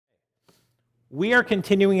We are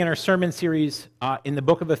continuing in our sermon series in the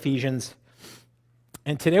book of Ephesians.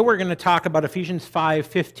 And today we're going to talk about Ephesians 5,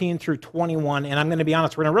 15 through 21. And I'm going to be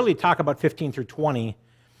honest, we're going to really talk about 15 through 20.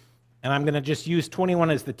 And I'm going to just use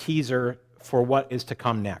 21 as the teaser for what is to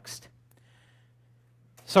come next.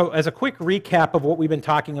 So as a quick recap of what we've been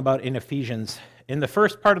talking about in Ephesians, in the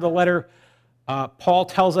first part of the letter, Paul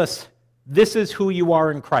tells us, this is who you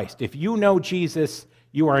are in Christ. If you know Jesus,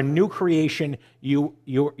 you are a new creation.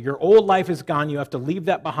 Your old life is gone. You have to leave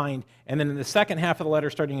that behind. And then in the second half of the letter,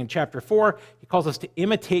 starting in chapter 4, he calls us to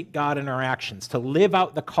imitate God in our actions, to live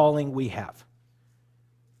out the calling we have.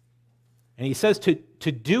 And he says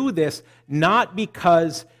to do this not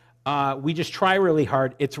because we just try really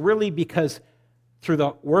hard. It's really because through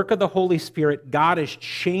the work of the Holy Spirit, God is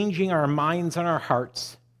changing our minds and our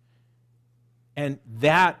hearts. And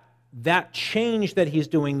that change that he's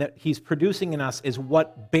doing, that he's producing in us, is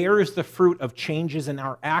what bears the fruit of changes in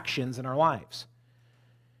our actions in our lives.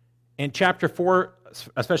 In chapter 4,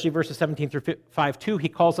 especially verses 17 through 5:2, he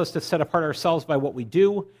calls us to set apart ourselves by what we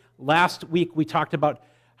do. Last week, we talked about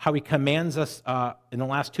how he commands us in the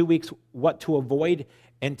last 2 weeks what to avoid.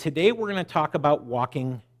 And today, we're going to talk about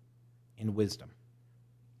walking in wisdom.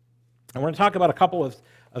 And we're going to talk about a couple of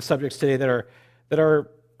subjects today that are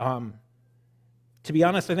to be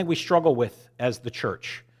honest, I think we struggle with as the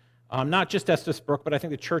church. Not just Estes Brook, but I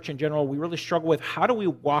think the church in general, we really struggle with how do we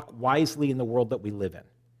walk wisely in the world that we live in.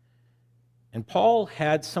 And Paul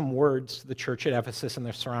had some words to the church at Ephesus and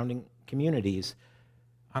their surrounding communities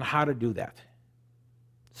on how to do that.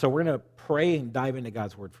 So we're going to pray and dive into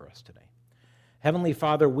God's word for us today. Heavenly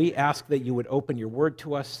Father, we ask that you would open your word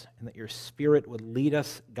to us and that your Spirit would lead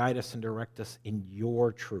us, guide us, and direct us in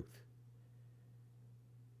your truth.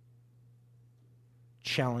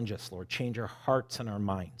 Challenge us, Lord. Change our hearts and our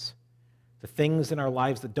minds. The things in our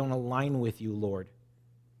lives that don't align with you, Lord.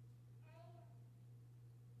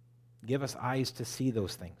 Give us eyes to see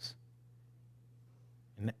those things.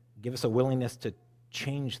 And give us a willingness to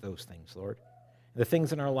change those things, Lord. The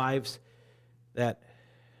things in our lives that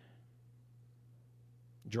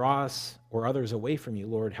draw us or others away from you,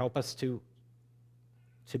 Lord, help us to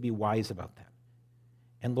be wise about that.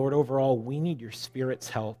 And Lord, overall, we need your Spirit's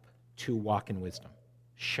help to walk in wisdom.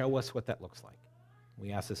 Show us what that looks like.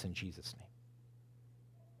 We ask this in Jesus' name.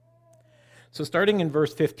 So starting in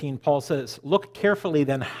verse 15, Paul says, look carefully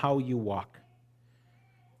then how you walk,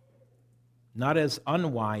 not as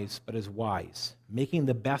unwise, but as wise, making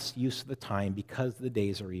the best use of the time because the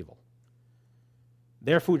days are evil.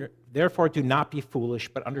 Therefore do not be foolish,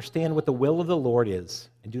 but understand what the will of the Lord is,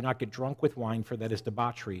 and do not get drunk with wine, for that is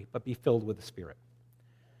debauchery, but be filled with the Spirit.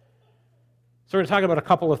 So we're going to talk about a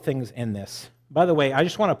couple of things in this. By the way, I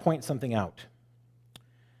just want to point something out.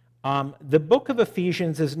 The book of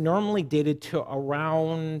Ephesians is normally dated to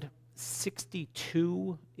around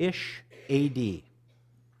 62-ish AD.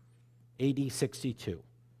 AD 62.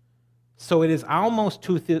 So it is almost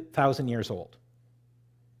 2,000 years old.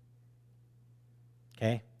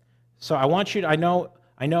 Okay? So I want you to, I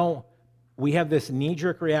know we have this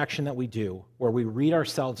knee-jerk reaction that we do where we read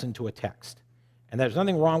ourselves into a text. And there's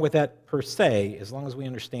nothing wrong with that per se, as long as we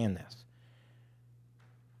understand this.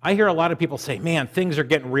 I hear a lot of people say, man, things are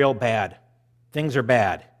getting real bad. Things are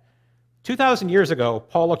bad. 2,000 years ago,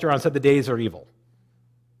 Paul looked around and said the days are evil.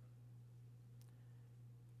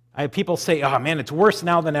 I have people say, oh man, it's worse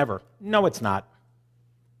now than ever. No, it's not.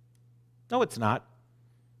 No, it's not.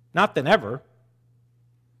 Not than ever.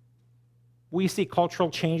 We see cultural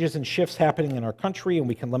changes and shifts happening in our country, and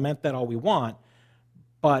we can lament that all we want,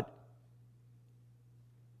 but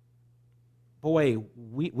boy,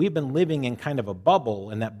 we've been living in kind of a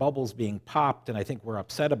bubble, and that bubble's being popped, and I think we're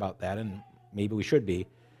upset about that, and maybe we should be.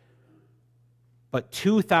 But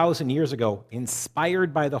 2,000 years ago,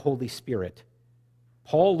 inspired by the Holy Spirit,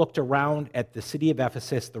 Paul looked around at the city of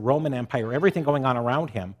Ephesus, the Roman Empire, everything going on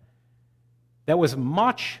around him, that was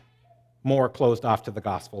much more closed off to the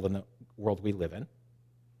gospel than the world we live in,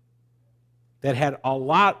 that had a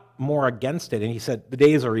lot more against it, and he said, the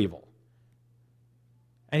days are evil.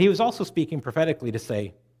 And he was also speaking prophetically to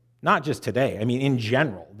say, not just today, I mean in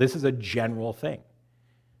general, this is a general thing.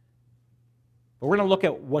 But we're going to look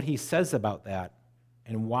at what he says about that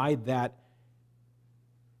and why that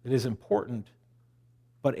it is important,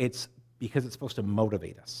 but it's because it's supposed to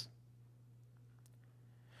motivate us.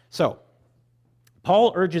 So,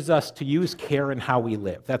 Paul urges us to use care in how we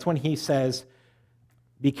live. That's when he says,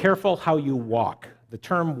 be careful how you walk. The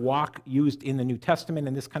term walk used in the New Testament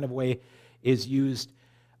in this kind of way is used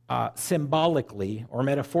symbolically or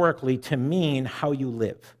metaphorically to mean how you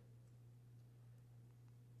live.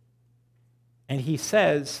 And he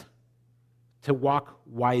says to walk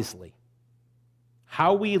wisely.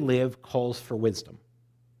 how we live calls for wisdom.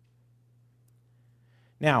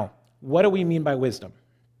 Now, what do we mean by wisdom?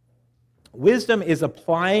 Wisdom is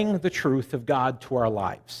applying the truth of God to our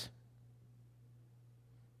lives.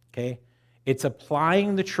 Okay? It's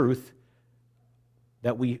applying the truth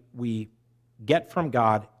that we get from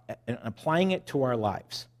God and applying it to our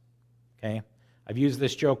lives. Okay? I've used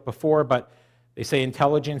this joke before, but they say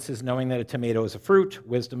intelligence is knowing that a tomato is a fruit.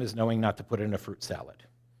 Wisdom is knowing not to put it in a fruit salad.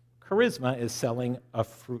 Charisma is selling a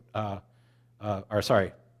fruit, I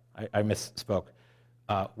misspoke.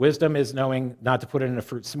 Wisdom is knowing not to put it in a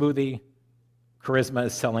fruit smoothie. Charisma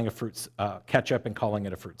is selling a fruit ketchup and calling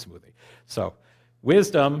it a fruit smoothie. So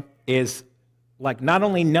wisdom is like not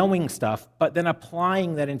only knowing stuff, but then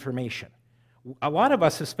applying that information. A lot of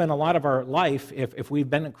us have spent a lot of our life, if we've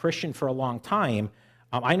been a Christian for a long time,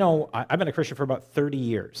 I know I've been a Christian for about 30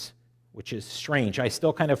 years, which is strange. I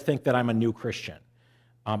still kind of think that I'm a new Christian.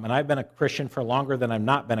 And I've been a Christian for longer than I've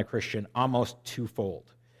not been a Christian, almost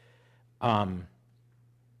twofold. And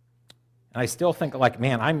I still think, like,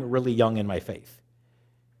 man, I'm really young in my faith.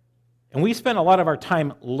 And we spend a lot of our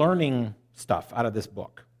time learning stuff out of this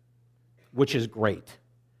book, which is great.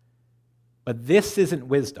 But this isn't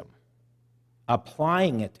wisdom.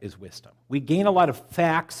 Applying it is wisdom. We gain a lot of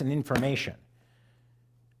facts and information,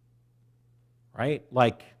 right?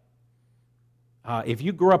 Like, if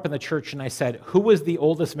you grew up in the church and I said, who was the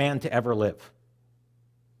oldest man to ever live?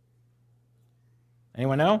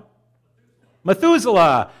 Anyone know?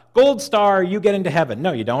 Methuselah, gold star, you get into heaven.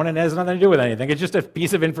 No, you don't, and it has nothing to do with anything. It's just a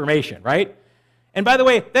piece of information, right? And by the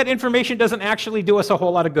way, that information doesn't actually do us a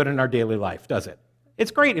whole lot of good in our daily life, does it?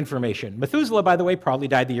 It's great information. Methuselah, by the way, probably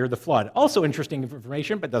died the year of the flood. Also interesting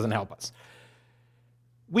information, but doesn't help us.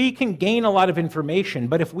 We can gain a lot of information,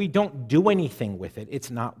 but if we don't do anything with it,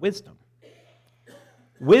 it's not wisdom.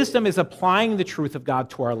 Wisdom is applying the truth of God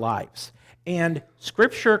to our lives. And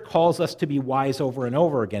Scripture calls us to be wise over and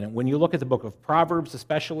over again. And when you look at the book of Proverbs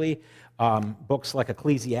especially, books like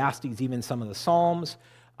Ecclesiastes, even some of the Psalms,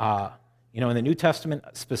 in the New Testament,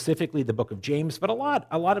 specifically the book of James, but a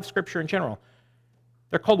lot of Scripture in general,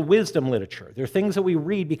 they're called wisdom literature. They're things that we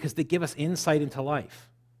read because they give us insight into life.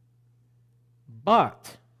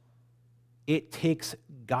 But it takes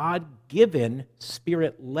God-given,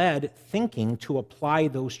 Spirit-led thinking to apply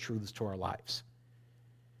those truths to our lives.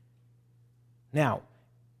 Now,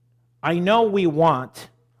 I know we want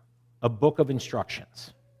a book of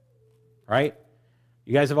instructions, right?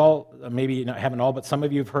 You guys have all, maybe not haven't all, but some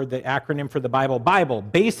of you have heard the acronym for the Bible. Bible,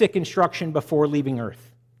 basic instruction before leaving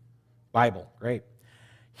earth. Bible, great.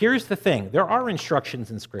 Here's the thing. There are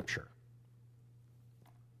instructions in Scripture.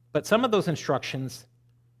 But some of those instructions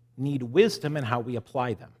need wisdom in how we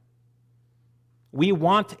apply them. We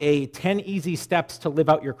want 10 easy steps to live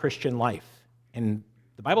out your Christian life. And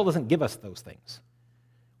the Bible doesn't give us those things.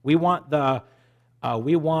 We want,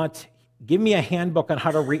 give me a handbook on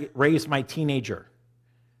how to raise my teenager.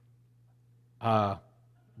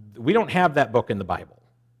 We don't have that book in the Bible.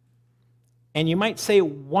 And you might say,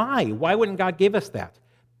 why? Why wouldn't God give us that?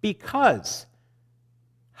 Because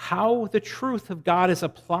how the truth of God is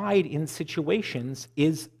applied in situations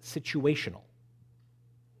is situational.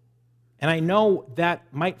 And I know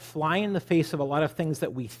that might fly in the face of a lot of things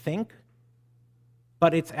that we think,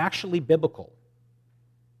 but it's actually biblical.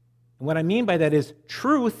 And what I mean by that is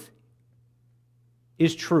truth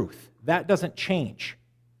is truth. That doesn't change.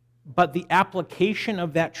 But the application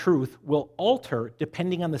of that truth will alter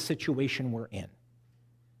depending on the situation we're in.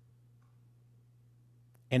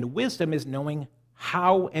 And wisdom is knowing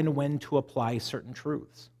how and when to apply certain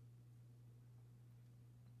truths.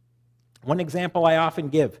 One example I often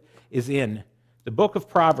give is in the book of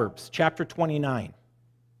Proverbs, chapter 29.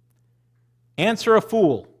 Answer a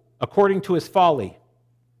fool according to his folly,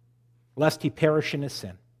 lest he perish in his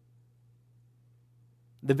sin.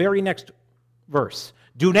 The very next verse,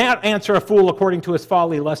 do not answer a fool according to his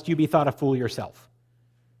folly, lest you be thought a fool yourself.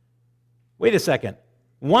 Wait a second.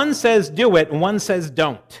 One says do it, and one says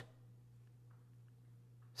don't.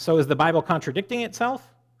 So is the Bible contradicting itself?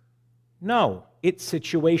 No, it's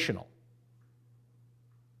situational.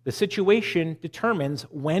 The situation determines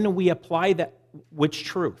when we apply that which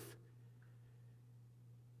truth.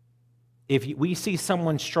 If we see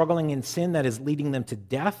someone struggling in sin that is leading them to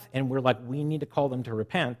death, and we're like, we need to call them to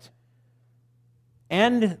repent,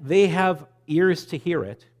 and they have ears to hear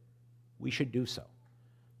it, we should do so.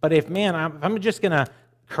 But if, man, I'm just going to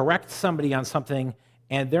correct somebody on something,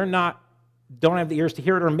 and they're don't have the ears to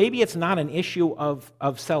hear it, or maybe it's not an issue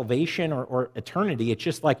of salvation or eternity, it's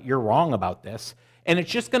just like, you're wrong about this, and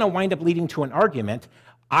it's just going to wind up leading to an argument,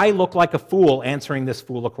 I look like a fool answering this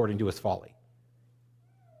fool according to his folly.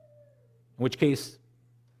 In which case,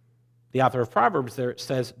 the author of Proverbs there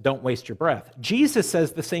says, don't waste your breath. Jesus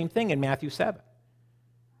says the same thing in Matthew 7.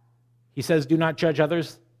 He says, do not judge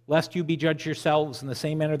others, lest you be judged yourselves. In the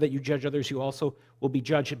same manner that you judge others, you also will be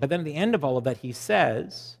judged. But then at the end of all of that, he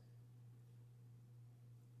says,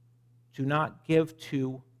 do not give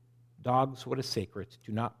to dogs what is sacred.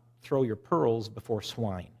 Do not throw your pearls before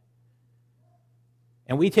swine.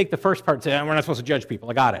 And we take the first part and say, we're not supposed to judge people.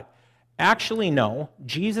 I got it. Actually, no.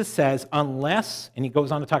 Jesus says, unless, and he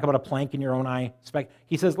goes on to talk about a plank in your own eye.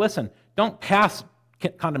 He says, listen, don't pass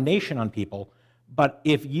condemnation on people, but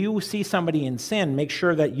if you see somebody in sin, make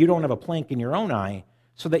sure that you don't have a plank in your own eye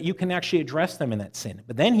so that you can actually address them in that sin.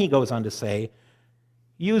 But then he goes on to say,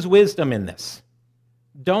 use wisdom in this.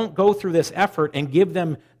 Don't go through this effort and give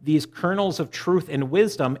them these kernels of truth and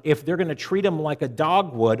wisdom if they're going to treat them like a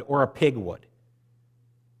dog would or a pig would.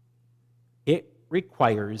 It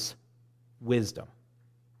requires wisdom.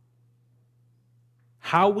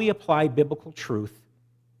 How we apply biblical truth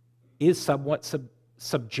is somewhat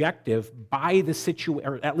subjective by the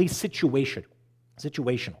or at least situational.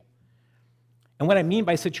 And what I mean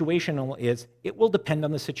by situational is it will depend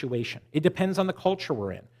on the situation. It depends on the culture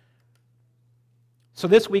we're in. So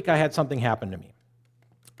this week I had something happen to me.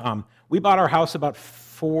 We bought our house about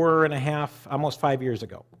 4.5, almost 5 years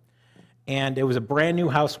ago. And it was a brand new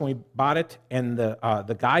house when we bought it, and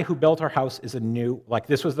the guy who built our house is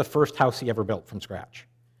this was the first house he ever built from scratch.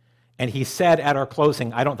 And he said at our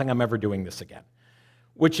closing, I don't think I'm ever doing this again,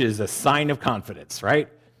 which is a sign of confidence, right?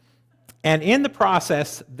 And in the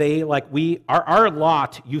process, our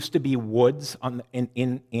lot used to be woods we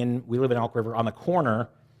live in Elk River, on the corner,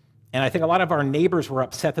 and I think a lot of our neighbors were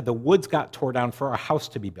upset that the woods got tore down for a house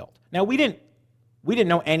to be built. Now, we didn't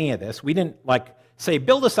know any of this. We didn't say,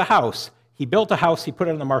 build us a house. He built a house, he put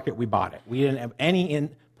it on the market, we bought it. We didn't have any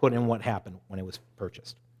input in what happened when it was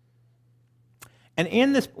purchased. And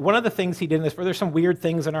in this, one of the things he did in this, there's some weird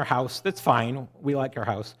things in our house. That's fine. We like our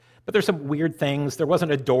house. But there's some weird things. There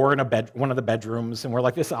wasn't a door in one of the bedrooms, and we're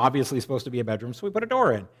like, this is obviously supposed to be a bedroom, so we put a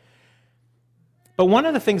door in. But one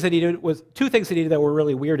of the things that he did was, two things that he did that were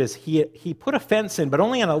really weird is he put a fence in, but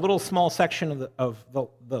only on a little small section of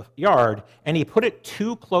the yard, and he put it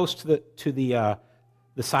too close to the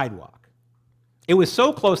sidewalk. It was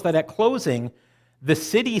so close that at closing, the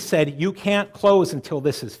city said, you can't close until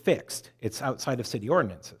this is fixed. It's outside of city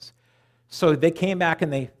ordinances. So they came back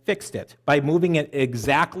and they fixed it by moving it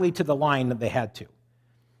exactly to the line that they had to.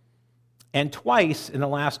 And twice in the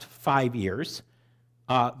last 5 years,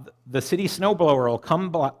 the city snowblower will come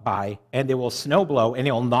by and they will snowblow and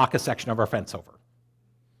it will knock a section of our fence over.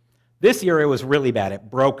 This year it was really bad. It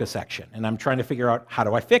broke a section. And I'm trying to figure out, how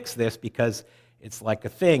do I fix this? Because it's like a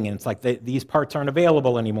thing, and it's like these parts aren't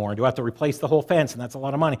available anymore. Do I have to replace the whole fence? And that's a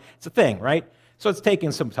lot of money. It's a thing, right? So it's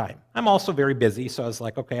taking some time. I'm also very busy, so I was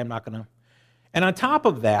like, okay, I'm not going to. And on top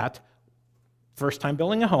of that, first time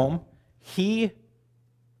building a home, they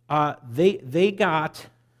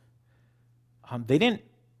didn't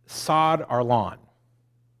sod our lawn.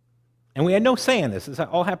 And we had no say in this. This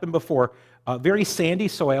all happened before. Very sandy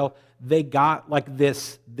soil. They got like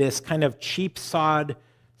this kind of cheap sod /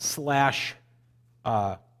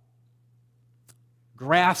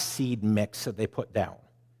 grass seed mix that they put down.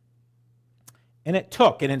 And it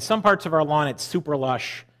took, and in some parts of our lawn it's super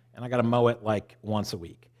lush, and I got to mow it like once a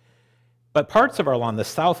week. But parts of our lawn, the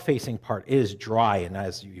south-facing part, is dry, and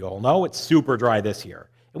as you all know, it's super dry this year.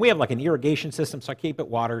 And we have like an irrigation system, so I keep it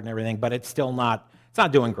watered and everything, but it's still not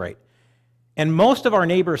doing great. And most of our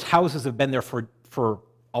neighbors' houses have been there for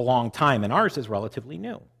a long time, and ours is relatively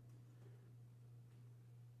new.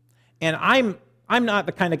 And I'm not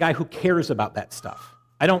the kind of guy who cares about that stuff.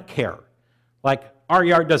 I don't care. Like, our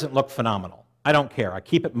yard doesn't look phenomenal. I don't care. I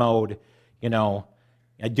keep it mowed,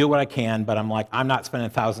 I do what I can, but I'm like, I'm not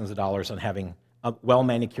spending thousands of dollars on having a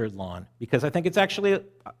well-manicured lawn, because I think it's actually,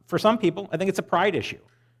 for some people, I think it's a pride issue.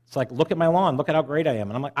 It's like, look at my lawn, look at how great I am.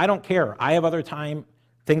 And I'm like, I don't care. I have other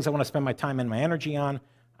things I want to spend my time and my energy on.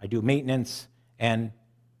 I do maintenance, and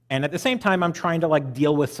at the same time, I'm trying to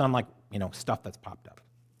deal with some stuff that's popped up.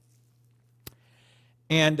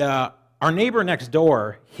 And our neighbor next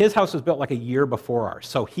door, his house was built like a year before ours,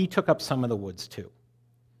 so he took up some of the woods too.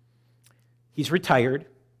 He's retired.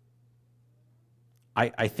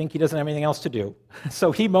 I think he doesn't have anything else to do.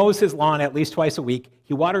 So he mows his lawn at least twice a week.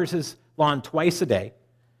 He waters his lawn twice a day.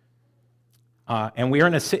 And we're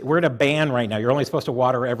in a ban right now. You're only supposed to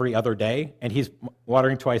water every other day, and he's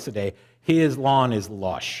watering twice a day. His lawn is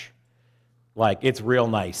lush. It's real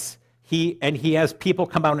nice. He has people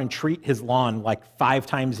come out and treat his lawn 5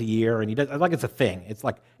 times a year, and he does it's a thing.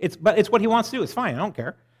 But it's what he wants to do. It's fine. I don't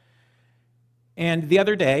care. And the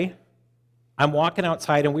other day, I'm walking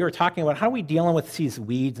outside, and we were talking about how are we dealing with these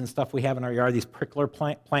weeds and stuff we have in our yard, these prickler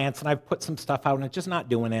plants, and I've put some stuff out, and it's just not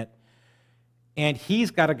doing it. And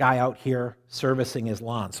he's got a guy out here servicing his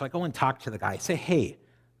lawn. So I go and talk to the guy. I say, hey,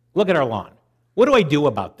 look at our lawn. What do I do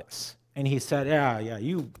about this? And he said, yeah,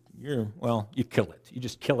 you kill it. You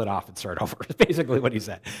just kill it off and start over, is basically what he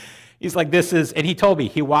said. He's like, and he told me,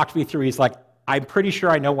 he walked me through, he's like, I'm pretty sure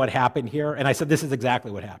I know what happened here. And I said, this is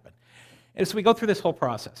exactly what happened. And so we go through this whole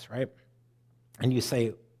process, right? And you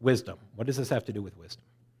say, wisdom. What does this have to do with wisdom?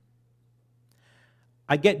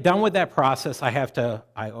 I get done with that process. I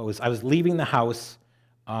was leaving the house,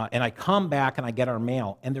 and I come back and I get our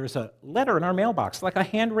mail, and there's a letter in our mailbox, like a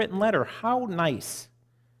handwritten letter. How nice.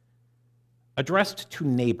 Addressed to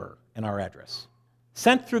neighbor in our address.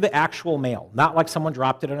 Sent through the actual mail, not like someone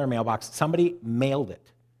dropped it in our mailbox. Somebody mailed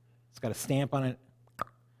it. It's got a stamp on it.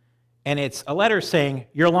 And it's a letter saying,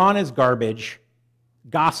 your lawn is garbage,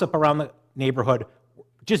 gossip around the neighborhood,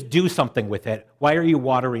 just do something with it. Why are you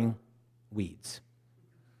watering weeds?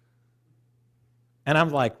 And I'm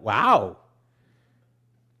like, wow.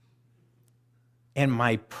 And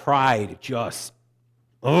my pride just,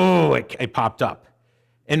 it popped up.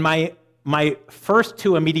 And my first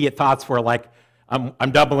two immediate thoughts were like,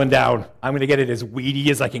 I'm doubling down. I'm going to get it as weedy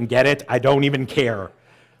as I can get it. I don't even care.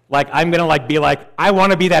 Like, I'm going to be like, I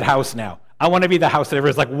want to be that house now. I want to be the house that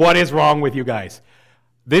everyone's like, what is wrong with you guys?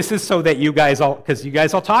 This is so that you guys all, because you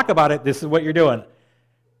guys all talk about it, this is what you're doing.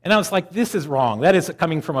 And I was like, this is wrong. That is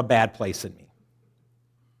coming from a bad place in me.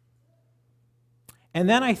 And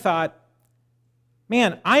then I thought,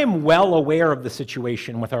 man, I am well aware of the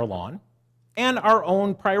situation with our lawn and our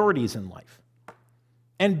own priorities in life.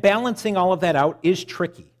 And balancing all of that out is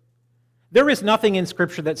tricky. There is nothing in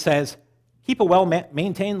Scripture that says, keep a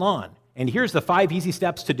well-maintained lawn, and here's the 5 easy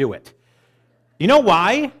steps to do it. You know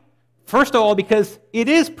why? First of all, because it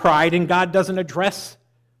is pride, and God doesn't address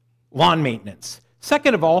lawn maintenance.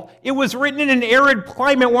 Second of all, it was written in an arid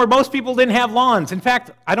climate where most people didn't have lawns. In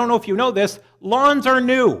fact, I don't know if you know this, lawns are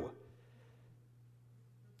new.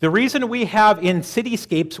 The reason we have in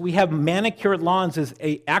cityscapes, we have manicured lawns is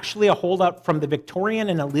actually a holdout from the Victorian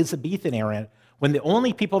and Elizabethan era, when the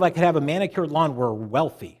only people that could have a manicured lawn were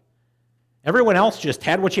wealthy. Everyone else just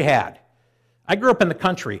had what you had. I grew up in the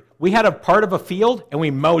country. We had a part of a field, and we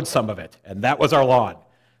mowed some of it, and that was our lawn.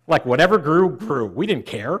 Like, whatever grew, grew. We didn't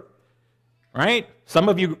care, right? Some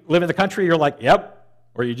of you live in the country, you're like, yep,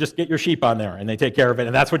 or you just get your sheep on there, and they take care of it,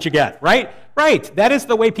 and that's what you get, right? Right. That is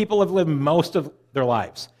the way people have lived most of their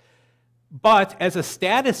lives. But as a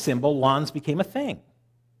status symbol, lawns became a thing.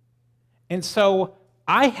 And so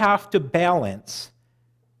I have to balance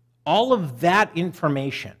all of that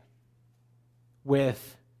information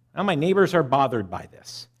with, now my neighbors are bothered by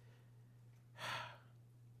this.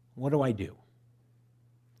 What do I do?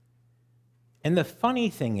 And the funny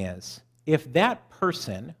thing is, if that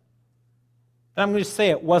person, and I'm going to say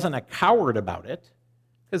it wasn't a coward about it,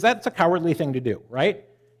 because that's a cowardly thing to do, right?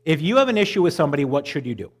 If you have an issue with somebody, what should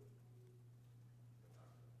you do?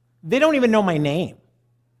 They don't even know my name.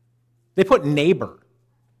 They put neighbor,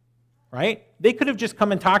 right? They could have just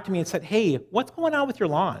come and talked to me and said, hey, what's going on with your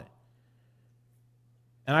lawn?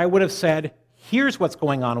 And I would have said, here's what's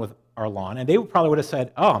going on with our lawn. And they probably would have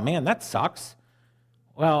said, oh, man, that sucks.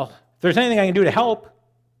 Well, if there's anything I can do to help,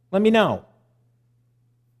 let me know.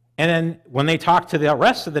 And then when they talk to the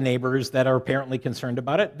rest of the neighbors that are apparently concerned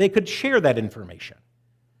about it, they could share that information.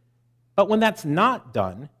 But when that's not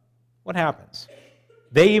done, what happens?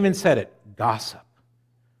 They even said it, gossip.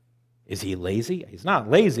 Is he lazy? He's not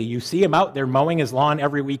lazy. You see him out there mowing his lawn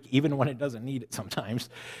every week, even when it doesn't need it sometimes,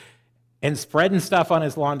 and spreading stuff on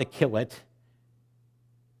his lawn to kill it.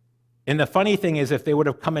 And the funny thing is, if they would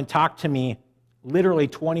have come and talked to me literally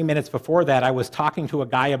 20 minutes before that, I was talking to a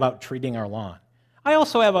guy about treating our lawn. I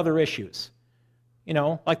also have other issues,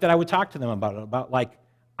 like that I would talk to them about like,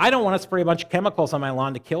 I don't want to spray a bunch of chemicals on my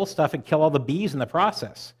lawn to kill stuff and kill all the bees in the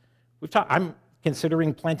process. I'm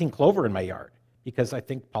considering planting clover in my yard because I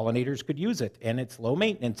think pollinators could use it, and it's low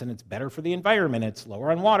maintenance, and it's better for the environment, it's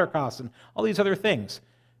lower on water costs, and all these other things.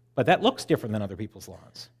 But that looks different than other people's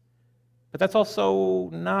lawns. But that's also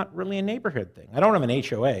not really a neighborhood thing. I don't have an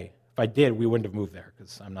HOA. If I did, we wouldn't have moved there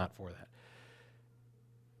because I'm not for that.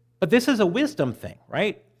 But this is a wisdom thing,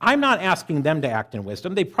 right? I'm not asking them to act in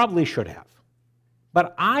wisdom. They probably should have.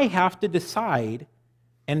 But I have to decide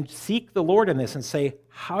and seek the Lord in this and say,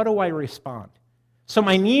 how do I respond? So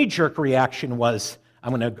my knee-jerk reaction was,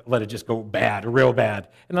 I'm going to let it just go bad, real bad.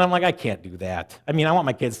 And then I'm like, I can't do that. I mean, I want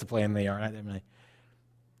my kids to play in the yard.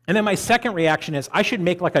 And then my second reaction is, I should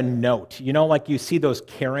make like a note. Like you see those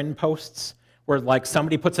Karen posts where like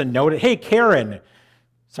somebody puts a note, hey, Karen,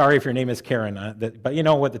 Sorry if your name is Karen, but you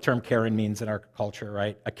know what the term Karen means in our culture,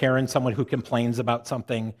 right? A Karen, someone who complains about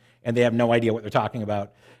something and they have no idea what they're talking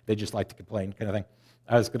about. They just like to complain, kind of thing.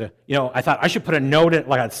 I thought I should put a note,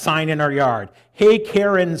 like a sign in our yard. Hey,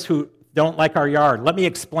 Karens who don't like our yard, let me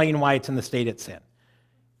explain why it's in the state it's in.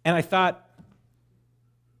 And I thought,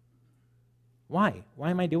 why? Why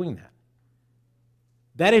am I doing that?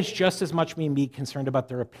 That is just as much me concerned about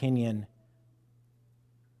their opinion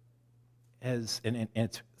as, and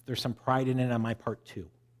there's some pride in it on my part too.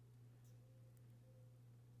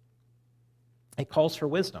 It calls for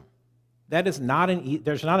wisdom. That is not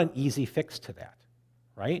there's not an easy fix to that,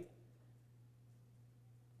 right?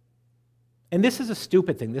 And this is a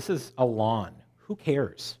stupid thing. This is a lawn. Who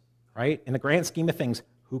cares, right? In the grand scheme of things,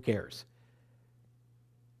 who cares?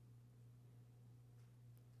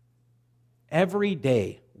 Every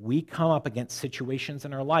day we come up against situations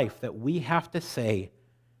in our life that we have to say,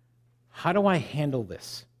 how do I handle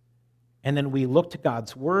this? And then we look to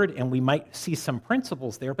God's word and we might see some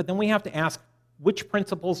principles there, but then we have to ask, which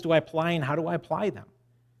principles do I apply and how do I apply them?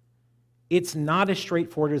 It's not as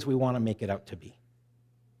straightforward as we want to make it out to be.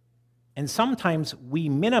 And sometimes we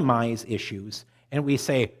minimize issues and we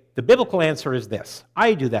say, the biblical answer is this.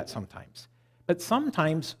 I do that sometimes. But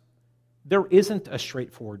sometimes there isn't a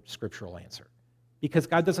straightforward scriptural answer because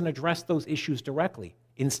God doesn't address those issues directly.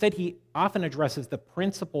 Instead, he often addresses the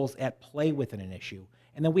principles at play within an issue,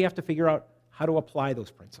 and then we have to figure out how to apply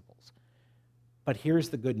those principles. But here's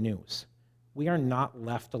the good news. We are not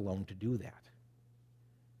left alone to do that.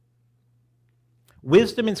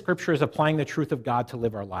 Wisdom in Scripture is applying the truth of God to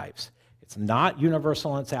live our lives. It's not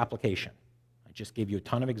universal in its application. I just gave you a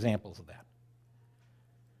ton of examples of that.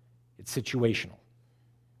 It's situational.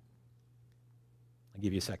 I'll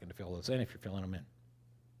give you a second to fill those in if you're filling them in.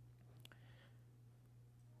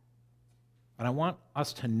 But I want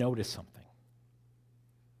us to notice something.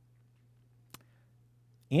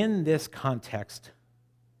 In this context,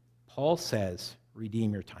 Paul says,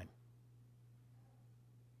 redeem your time.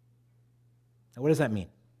 Now, what does that mean?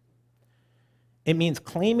 It means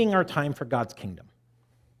claiming our time for God's kingdom.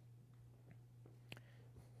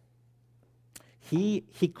 He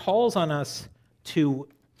calls on us to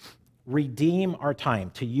redeem our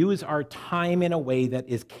time, to use our time in a way that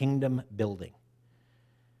is kingdom building.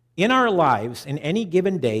 In our lives, in any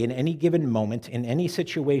given day, in any given moment, in any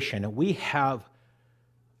situation, we have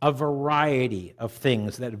a variety of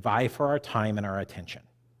things that vie for our time and our attention.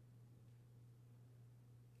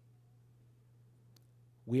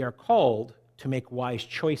 We are called to make wise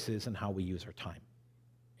choices in how we use our time.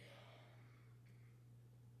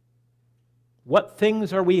 What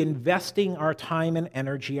things are we investing our time and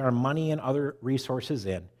energy, our money and other resources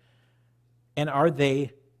in? And are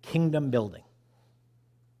they kingdom building?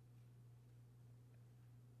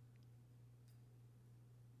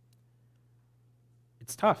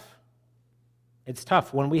 It's tough. It's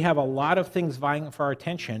tough. When we have a lot of things vying for our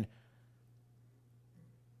attention,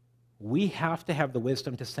 we have to have the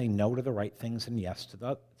wisdom to say no to the right things and yes to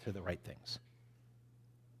the right things.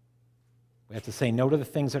 We have to say no to the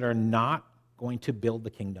things that are not going to build the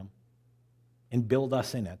kingdom and build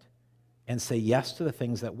us in it, and say yes to the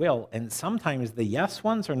things that will. And sometimes the yes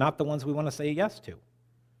ones are not the ones we want to say yes to.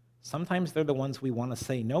 Sometimes they're the ones we want to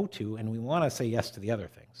say no to, and we want to say yes to the other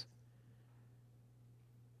things.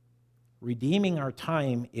 Redeeming our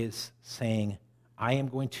time is saying, I am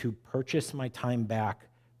going to purchase my time back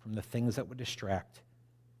from the things that would distract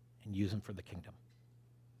and use them for the kingdom.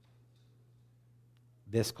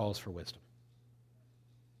 This calls for wisdom.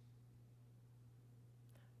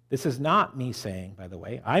 This is not me saying, by the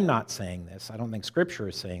way, I'm not saying this. I don't think Scripture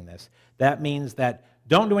is saying this. That means that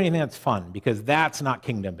don't do anything that's fun because that's not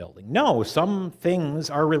kingdom building. No, some things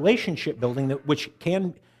are relationship building which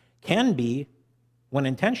can be, when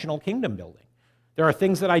intentional, kingdom building. There are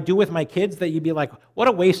things that I do with my kids that you'd be like, what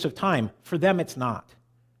a waste of time. For them, it's not.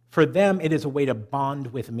 For them, it is a way to bond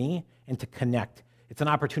with me and to connect. It's an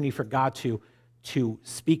opportunity for God to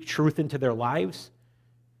speak truth into their lives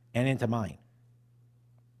and into mine.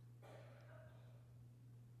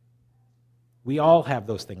 We all have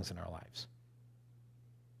those things in our lives.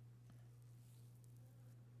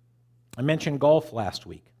 I mentioned golf last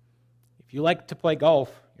week. If you like to play golf,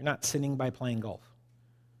 you're not sinning by playing golf.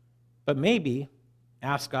 But maybe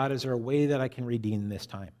ask God, is there a way that I can redeem this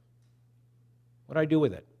time? What do I do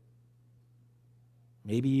with it?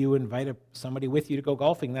 Maybe you invite somebody with you to go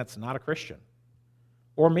golfing that's not a Christian.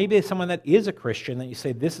 Or maybe someone that is a Christian that you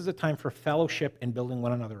say, this is a time for fellowship and building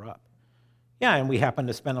one another up. Yeah, and we happen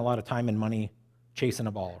to spend a lot of time and money chasing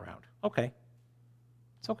a ball around. Okay.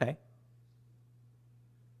 It's okay.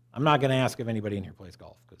 I'm not going to ask if anybody in here plays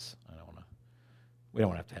golf because I don't want to We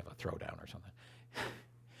don't have to have a throwdown or something.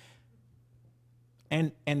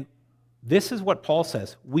 And this is what Paul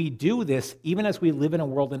says. We do this even as we live in a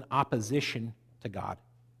world in opposition to God.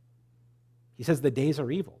 He says the days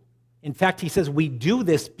are evil. In fact, he says we do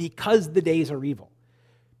this because the days are evil.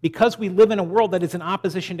 Because we live in a world that is in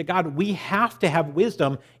opposition to God, we have to have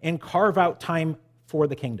wisdom and carve out time for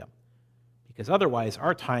the kingdom. Because otherwise,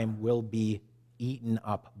 our time will be eaten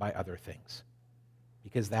up by other things.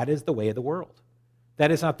 Because that is the way of the world. That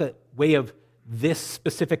is not the way of this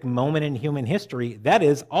specific moment in human history. That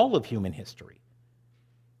is all of human history.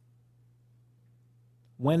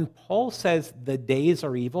 When Paul says the days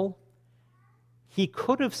are evil, he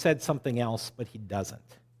could have said something else, but he doesn't.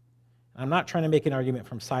 I'm not trying to make an argument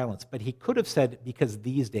from silence, but he could have said, because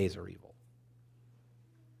these days are evil.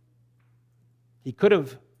 He could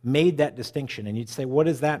have made that distinction, and you'd say, what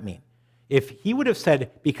does that mean? If he would have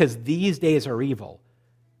said, because these days are evil,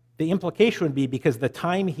 the implication would be because the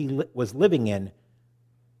time he was living in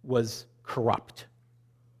was corrupt.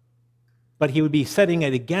 But he would be setting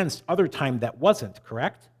it against other time that wasn't,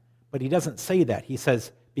 correct? But he doesn't say that. He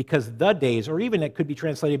says, because the days, or even it could be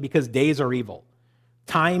translated, because days are evil.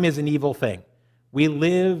 Time is an evil thing. We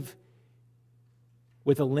live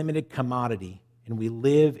with a limited commodity, and we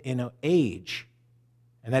live in an age,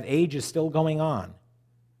 and that age is still going on,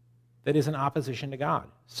 that is in opposition to God.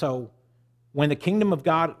 So when the kingdom of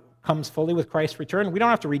God comes fully with Christ's return, we don't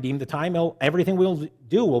have to redeem the time. Everything we'll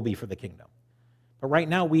do will be for the kingdom. But right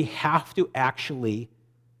now, we have to actually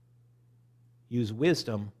use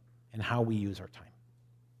wisdom in how we use our time.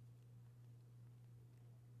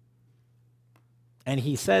 And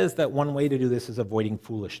he says that one way to do this is avoiding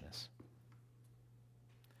foolishness.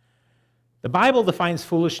 The Bible defines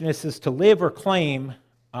foolishness as to live or claim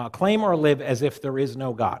or live as if there is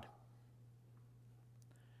no God.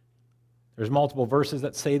 There's multiple verses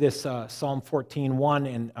that say this. Psalm 14:1,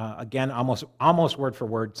 and again, almost word for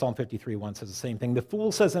word, Psalm 53:1 says the same thing. The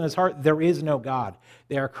fool says in his heart, there is no God.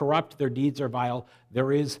 They are corrupt, their deeds are vile.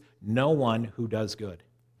 There is no one who does good.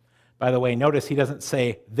 By the way, notice he doesn't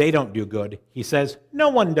say they don't do good. He says no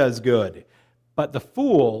one does good. But the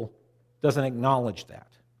fool doesn't acknowledge that.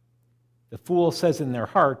 The fool says in their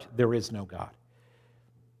heart, there is no God.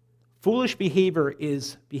 Foolish behavior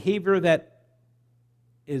is behavior that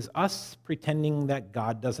is us pretending that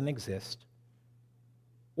God doesn't exist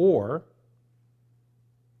or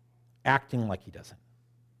acting like he doesn't.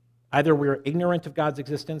 Either we're ignorant of God's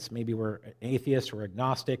existence, maybe we're an atheist or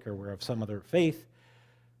agnostic or we're of some other faith,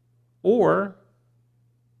 or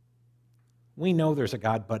we know there's a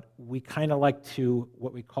God, but we kind of like to,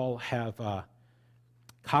 what we call, have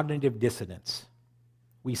cognitive dissonance.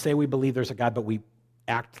 We say we believe there's a God, but we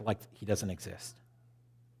act like he doesn't exist.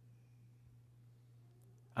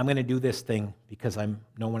 I'm going to do this thing because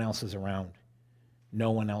no one else is around.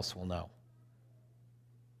 No one else will know.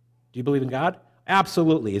 Do you believe in God?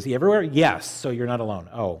 Absolutely. Is he everywhere? Yes. So you're not alone.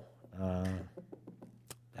 Oh,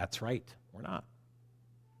 that's right. We're not.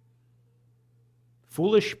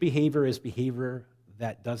 Foolish behavior is behavior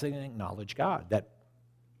that doesn't acknowledge God, that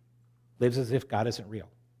lives as if God isn't real.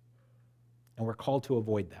 And we're called to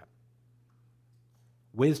avoid that.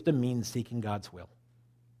 Wisdom means seeking God's will.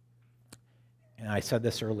 And I said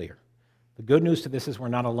this earlier. The good news to this is we're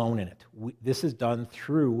not alone in it. This is done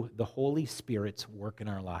through the Holy Spirit's work in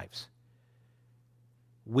our lives.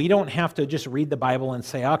 We don't have to just read the Bible and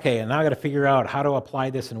say, okay, and now I got to figure out how to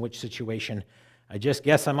apply this in which situation. I just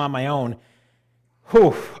guess I'm on my own.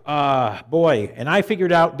 Whew, boy, and I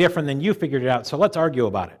figured it out different than you figured it out, so let's argue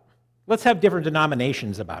about it. Let's have different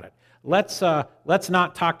denominations about it. Let's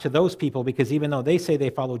not talk to those people because even though they say they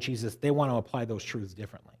follow Jesus, they want to apply those truths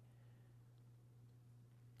differently.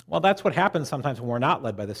 Well, that's what happens sometimes when we're not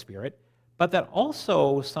led by the Spirit, but that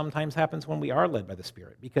also sometimes happens when we are led by the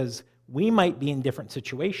Spirit because we might be in different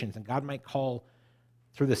situations and God might call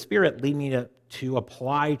through the Spirit, lead me to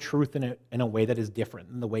apply truth in a way that is different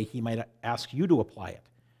than the way he might ask you to apply it.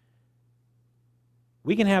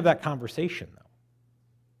 We can have that conversation, though.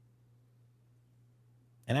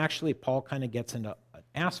 And actually, Paul kind of gets into an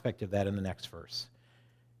aspect of that in the next verse.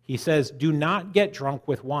 He says, do not get drunk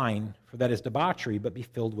with wine, for that is debauchery, but be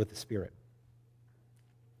filled with the Spirit.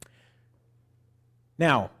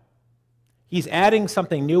 Now, he's adding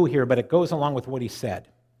something new here, but it goes along with what he said.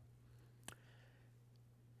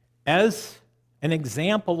 As an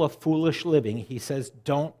example of foolish living, he says,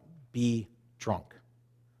 don't be drunk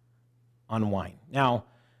on wine. Now,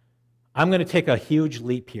 I'm going to take a huge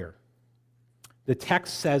leap here. The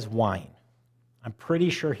text says wine. I'm pretty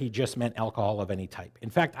sure he just meant alcohol of any type. In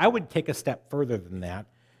fact, I would take a step further than that.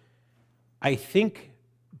 I think,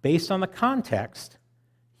 based on the context,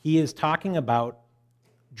 he is talking about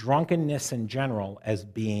drunkenness in general as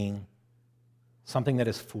being something that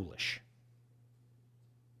is foolish.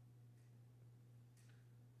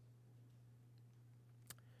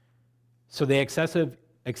 So the excessive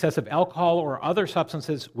alcohol or other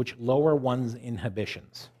substances which lower one's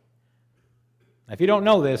inhibitions. Now, if you don't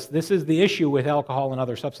know this, this is the issue with alcohol and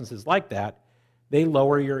other substances like that. They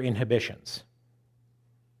lower your inhibitions.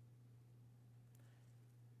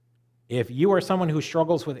 If you are someone who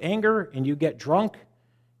struggles with anger and you get drunk,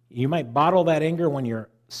 you might bottle that anger when you're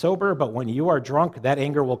sober, but when you are drunk, that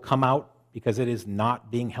anger will come out because it is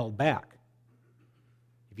not being held back.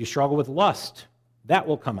 If you struggle with lust, that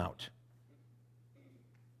will come out.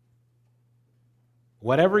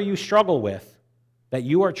 Whatever you struggle with that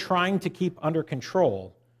you are trying to keep under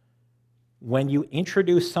control, when you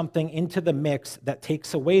introduce something into the mix that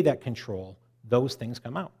takes away that control, those things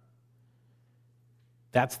come out.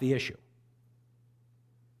 That's the issue.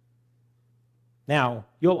 Now,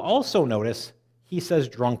 you'll also notice he says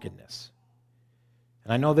drunkenness.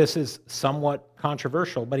 And I know this is somewhat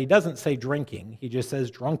controversial, but he doesn't say drinking. He just says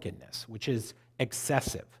drunkenness, which is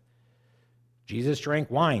excessive. Jesus drank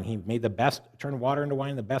wine. He made turned water into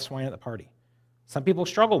wine, the best wine at the party. Some people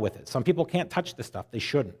struggle with it. Some people can't touch this stuff. They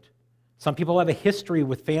shouldn't. Some people have a history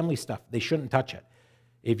with family stuff. They shouldn't touch it.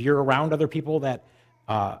 If you're around other people that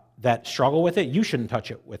struggle with it, you shouldn't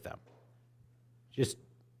touch it with them.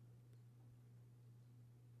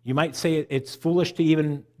 You might say it's foolish to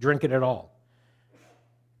even drink it at all.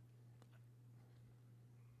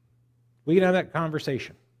 We can have that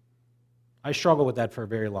conversation. I struggle with that for a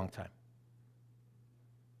very long time.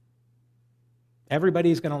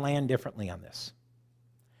 Everybody's going to land differently on this.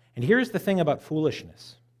 And here's the thing about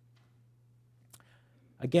foolishness.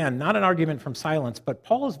 Again, not an argument from silence, but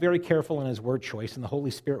Paul is very careful in his word choice, and the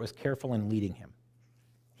Holy Spirit was careful in leading him.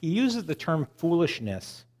 He uses the term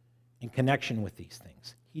foolishness in connection with these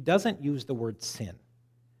things. He doesn't use the word sin.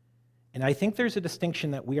 And I think there's a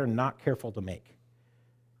distinction that we are not careful to make.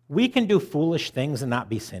 We can do foolish things and not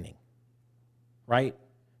be sinning, right?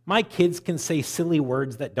 My kids can say silly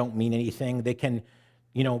words that don't mean anything. They can,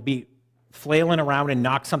 be flailing around and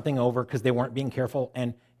knock something over because they weren't being careful,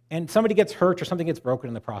 and somebody gets hurt or something gets broken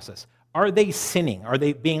in the process. Are they sinning? Are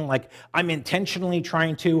they being like, I'm intentionally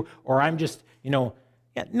trying to, or I'm just, no,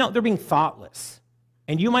 they're being thoughtless.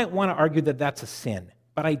 And you might want to argue that that's a sin,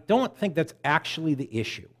 but I don't think that's actually the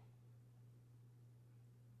issue.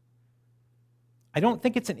 I don't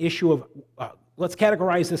think it's an issue of, let's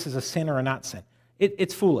categorize this as a sin or a not sin.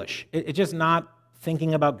 It's foolish. It's just not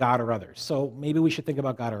thinking about God or others. So maybe we should think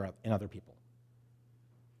about God and other people.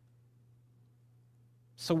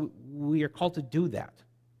 So we are called to do that.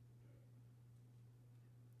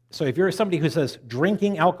 So if you're somebody who says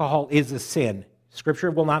drinking alcohol is a sin,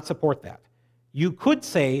 Scripture will not support that. You could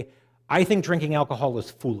say, I think drinking alcohol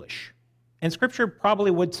is foolish. And Scripture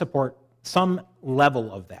probably would support some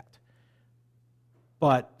level of that.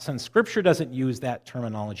 But since Scripture doesn't use that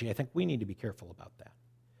terminology, I think we need to be careful about that.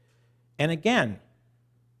 And again,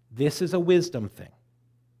 this is a wisdom thing.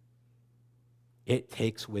 It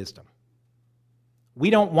takes wisdom. We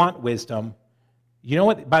don't want wisdom. You know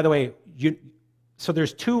what, by the way, so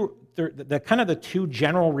there's the two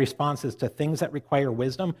general responses to things that require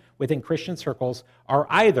wisdom within Christian circles are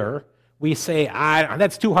either we say,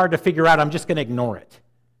 that's too hard to figure out, I'm just going to ignore it.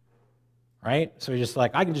 Right? So you're just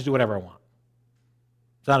like, I can just do whatever I want.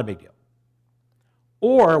 It's not a big deal.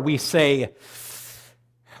 Or we say,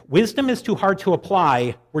 wisdom is too hard to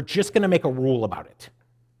apply, we're just going to make a rule about it.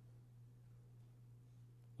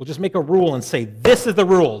 We'll just make a rule and say, this is the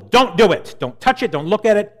rule. Don't do it. Don't touch it. Don't look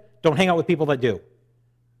at it. Don't hang out with people that do.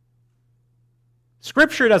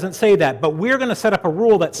 Scripture doesn't say that, but we're going to set up a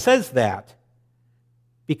rule that says that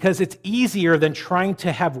because it's easier than trying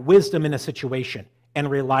to have wisdom in a situation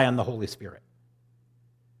and rely on the Holy Spirit.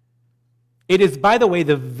 It is, by the way,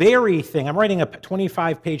 the very thing, I'm writing a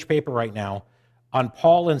 25-page paper right now on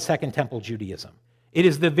Paul and Second Temple Judaism. It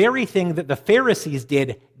is the very thing that the Pharisees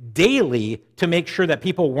did daily to make sure that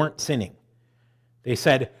people weren't sinning. They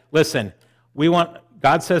said, listen,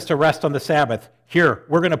 God says to rest on the Sabbath. Here,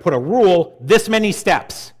 we're going to put a rule, this many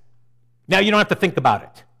steps. Now you don't have to think about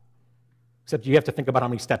it. Except you have to think about how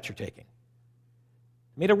many steps you're taking.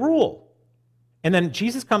 Made a rule. And then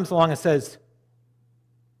Jesus comes along and says,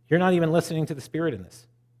 you're not even listening to the Spirit in this.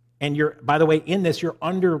 And by the way, in this, you're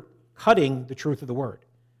undercutting the truth of the Word.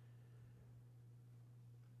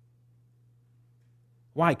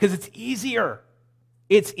 Why? Because it's easier.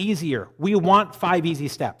 It's easier. We want 5 easy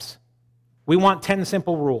steps. We want 10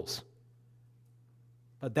 simple rules.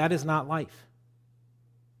 But that is not life.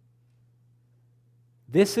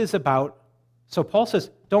 This is about, so Paul says,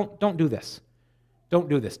 don't do this. Don't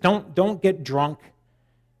do this. Don't get drunk.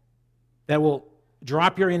 That will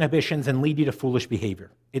drop your inhibitions and lead you to foolish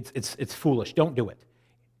behavior. It's foolish. Don't do it.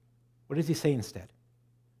 What does he say instead?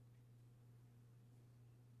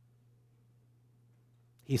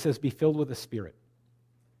 He says, be filled with the Spirit.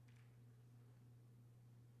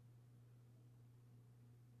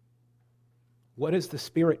 What does the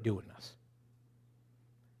Spirit do in us?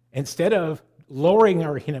 Instead of lowering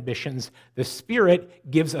our inhibitions, the Spirit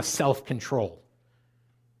gives us self-control.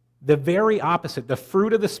 The very opposite. The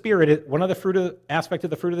fruit of the Spirit, one of the aspect of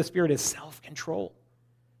the fruit of the Spirit is self-control.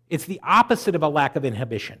 It's the opposite of a lack of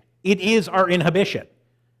inhibition. It is our inhibition.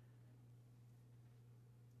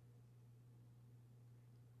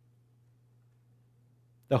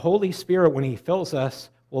 The Holy Spirit, when he fills us,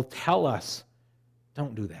 will tell us,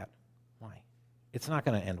 don't do that. Why? It's not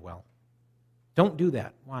going to end well. Don't do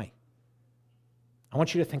that. Why? I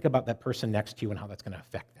want you to think about that person next to you and how that's going to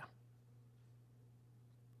affect them.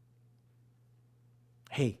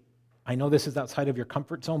 Hey, I know this is outside of your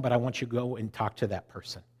comfort zone, but I want you to go and talk to that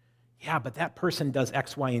person. Yeah, but that person does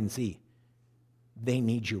X, Y, and Z. They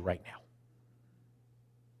need you right now.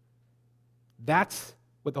 That's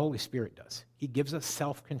what the Holy Spirit does. He gives us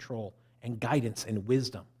self-control and guidance and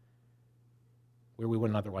wisdom where we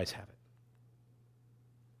wouldn't otherwise have it.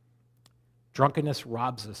 Drunkenness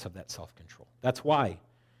robs us of that self-control. That's why.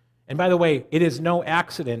 And by the way, it is no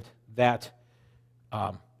accident that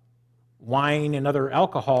wine and other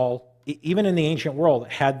alcohol, even in the ancient world,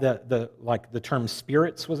 had the term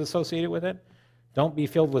spirits was associated with it. Don't be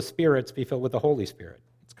filled with spirits, be filled with the Holy Spirit.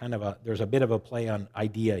 It's kind of there's a bit of a play on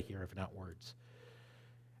idea here, if not words.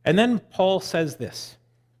 And then Paul says this,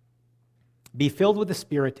 be filled with the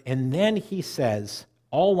Spirit, and then he says,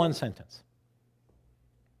 all one sentence.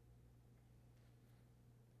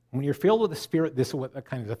 When you're filled with the Spirit, this is what the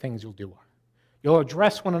kinds of things you'll do. You'll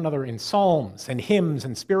address one another in psalms and hymns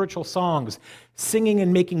and spiritual songs, singing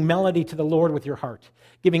and making melody to the Lord with your heart,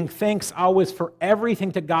 giving thanks always for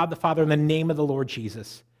everything to God the Father in the name of the Lord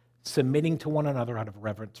Jesus, submitting to one another out of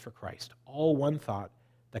reverence for Christ. All one thought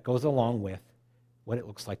that goes along with what it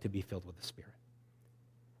looks like to be filled with the Spirit.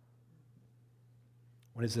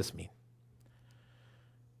 What does this mean?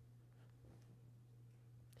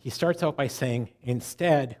 He starts out by saying,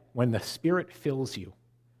 instead, when the Spirit fills you,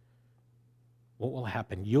 what will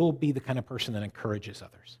happen? You'll be the kind of person that encourages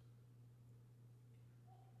others.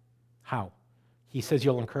 How? He says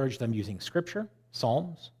you'll encourage them using Scripture,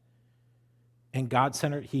 Psalms, and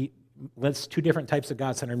God-centered. He lists two different types of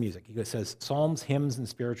God-centered music. He says Psalms, hymns, and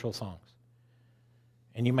spiritual songs.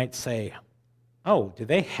 And you might say, oh, did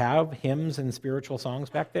they have hymns and spiritual songs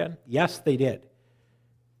back then? Yes, they did.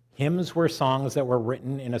 Hymns were songs that were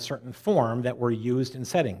written in a certain form that were used in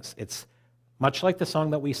settings. It's much like the song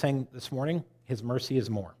that we sang this morning, His Mercy is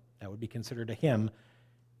More. That would be considered a hymn.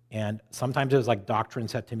 And sometimes it was like doctrine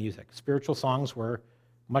set to music. Spiritual songs were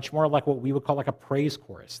much more like what we would call like a praise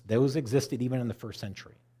chorus. Those existed even in the first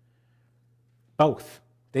century. Both.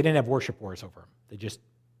 They didn't have worship wars over them. They just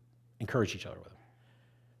encouraged each other with them.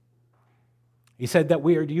 He said that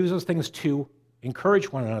we are to use those things to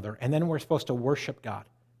encourage one another, and then we're supposed to worship God.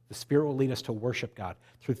 The Spirit will lead us to worship God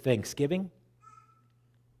through thanksgiving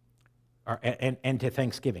and to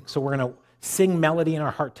thanksgiving. So we're going to sing melody in our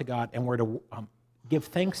heart to God, and we're to give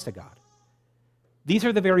thanks to God. These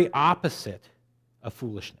are the very opposite of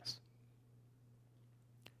foolishness.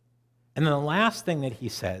 And then the last thing that he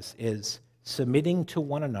says is submitting to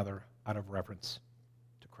one another out of reverence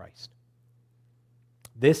to Christ.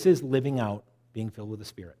 This is living out being filled with the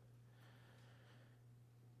Spirit.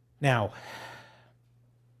 Now,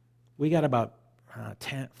 we got about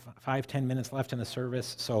 5-10 minutes left in the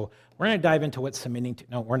service, so we're going to dive into what submitting to.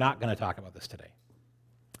 No, we're not going to talk about this today.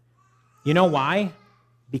 You know why?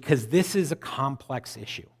 Because this is a complex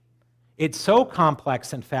issue. It's so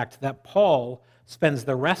complex, in fact, that Paul spends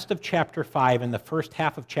the rest of chapter 5 and the first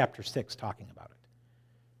half of chapter 6 talking about it.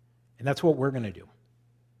 And that's what we're going to do.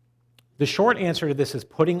 The short answer to this is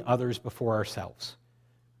putting others before ourselves.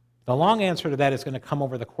 The long answer to that is going to come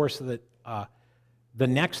over the course of the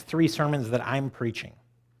next 3 sermons that I'm preaching.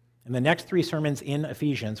 In the next 3 sermons in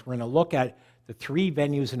Ephesians, we're going to look at the 3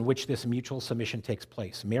 venues in which this mutual submission takes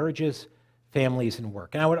place: marriages, families, and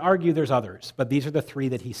work. And I would argue there's others, but these are the 3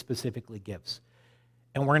 that he specifically gives.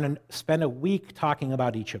 And we're going to spend a week talking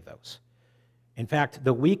about each of those. In fact,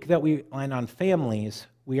 the week that we land on families,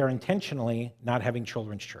 we are intentionally not having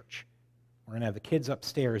children's church. We're going to have the kids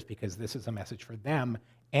upstairs because this is a message for them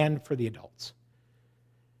and for the adults.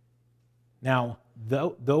 Now,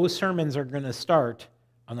 those sermons are going to start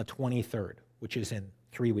on the 23rd, which is in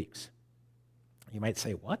 3 weeks. You might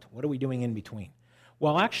say, what? What are we doing in between?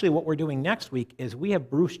 Well, actually, what we're doing next week is we have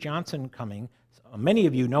Bruce Johnson coming. Many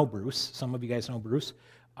of you know Bruce. Some of you guys know Bruce.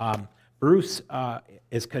 Bruce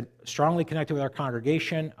is strongly connected with our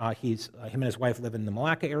congregation. Him and his wife live in the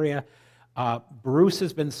Malacca area. Bruce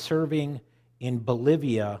has been serving in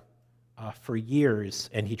Bolivia for years,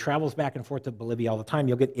 and he travels back and forth to Bolivia all the time.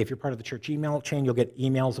 You'll get, if you're part of the church email chain, you'll get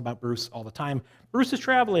emails about Bruce all the time. Bruce is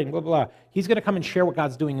traveling, blah, blah, blah. He's going to come and share what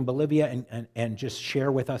God's doing in Bolivia and just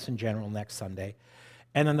share with us in general next Sunday.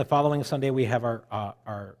 And then the following Sunday, we have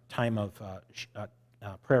our time of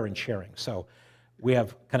prayer and sharing. So we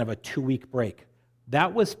have kind of a 2-week break.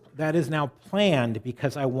 That is now planned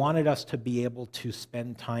because I wanted us to be able to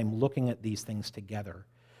spend time looking at these things together.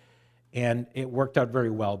 And it worked out very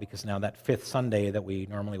well because now that 5th Sunday that we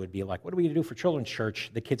normally would be like, what are we going to do for children's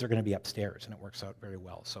church? The kids are going to be upstairs, and it works out very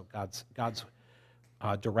well. So God's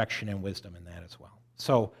direction and wisdom in that as well.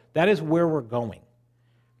 So that is where we're going.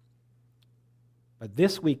 But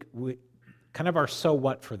this week, kind of our so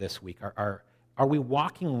what for this week. Are we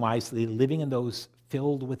walking wisely, living in those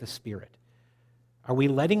filled with the Spirit? Are we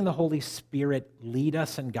letting the Holy Spirit lead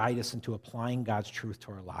us and guide us into applying God's truth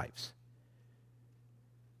to our lives?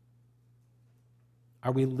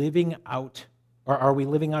 Are we living out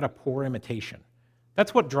a poor imitation?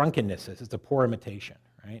 That's what drunkenness is. It's a poor imitation,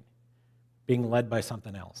 right? Being led by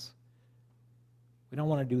something else. We don't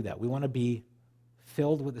want to do that. We want to be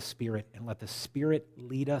filled with the Spirit and let the Spirit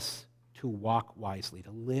lead us to walk wisely,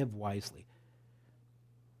 to live wisely.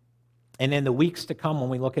 And in the weeks to come, when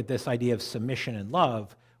we look at this idea of submission and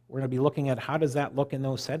love, we're going to be looking at how does that look in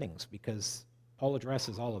those settings, because Paul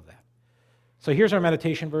addresses all of that. So here's our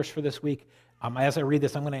meditation verse for this week. As I read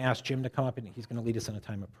this, I'm going to ask Jim to come up, and he's going to lead us in a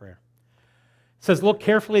time of prayer. It says, look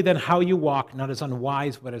carefully then how you walk, not as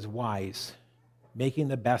unwise, but as wise, making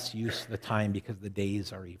the best use of the time because the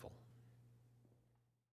days are evil.